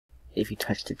if you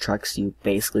touch the trucks, you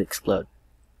basically explode.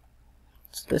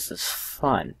 So this is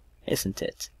fun, isn't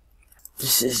it?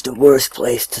 This is the worst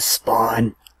place to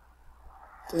spawn.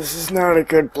 This is not a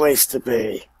good place to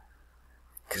be.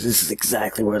 Because this is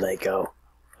exactly where they go.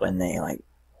 When they, like...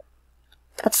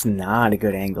 That's not a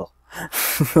good angle.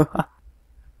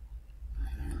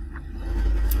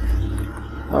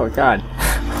 Oh god.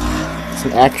 It's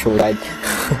an actual ride.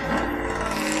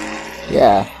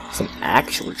 Yeah, it's an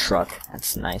actual truck.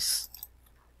 That's nice.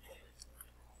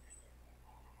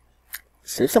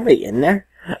 Is there somebody in there?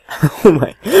 Oh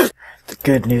my. The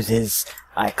good news is,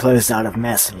 I closed out of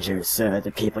Messenger so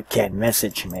the people can't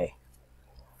message me.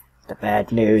 The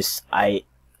bad news,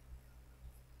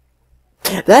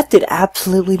 that did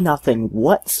absolutely nothing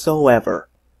whatsoever.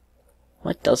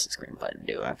 What does the screen button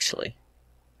do, actually?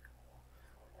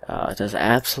 It does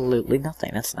absolutely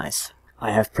nothing. That's nice.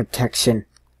 I have protection.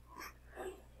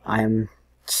 I am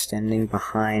standing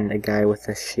behind a guy with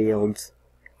a shield,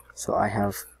 so I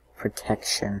have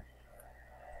protection.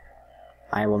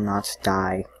 I will not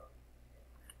die.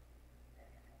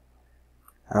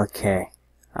 Okay.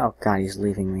 Oh god, he's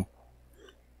leaving me.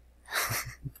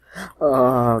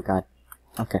 Oh god.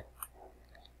 Okay.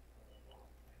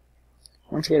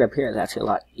 Once you get up here, it's actually a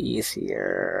lot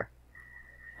easier.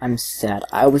 I'm sad.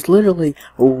 I was literally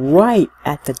right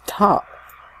at the top.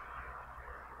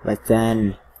 But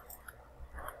then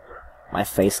my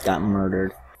face got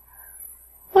murdered.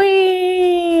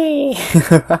 Whee!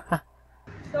 So,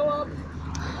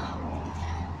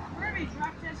 we're gonna be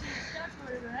track testing the stuff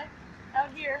right out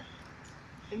here.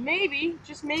 And maybe,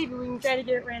 just maybe, we can try to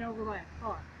get it ran over by a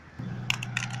car.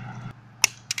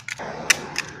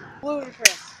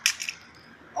 Ludicrous.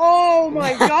 Oh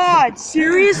my god,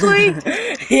 seriously?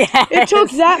 Yes. It took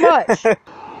that much.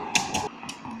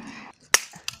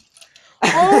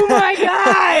 Oh my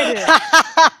god!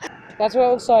 That's what it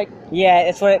looks like. Yeah,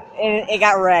 it's what it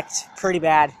got wrecked pretty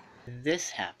bad.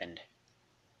 This happened.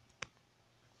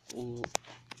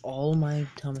 All my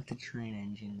Atomic Train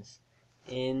engines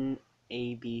in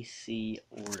ABC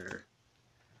order.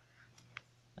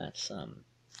 That's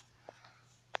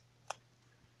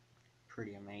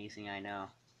pretty amazing, I know.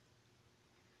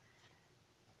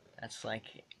 That's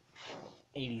like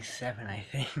 87, I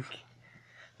think.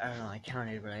 I don't know, I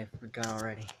counted, but I forgot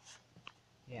already.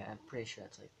 Yeah, I'm pretty sure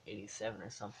that's like 87 or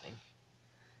something.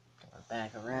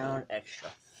 Back around, extra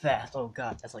fast. Oh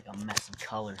god, that's like a mess of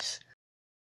colors.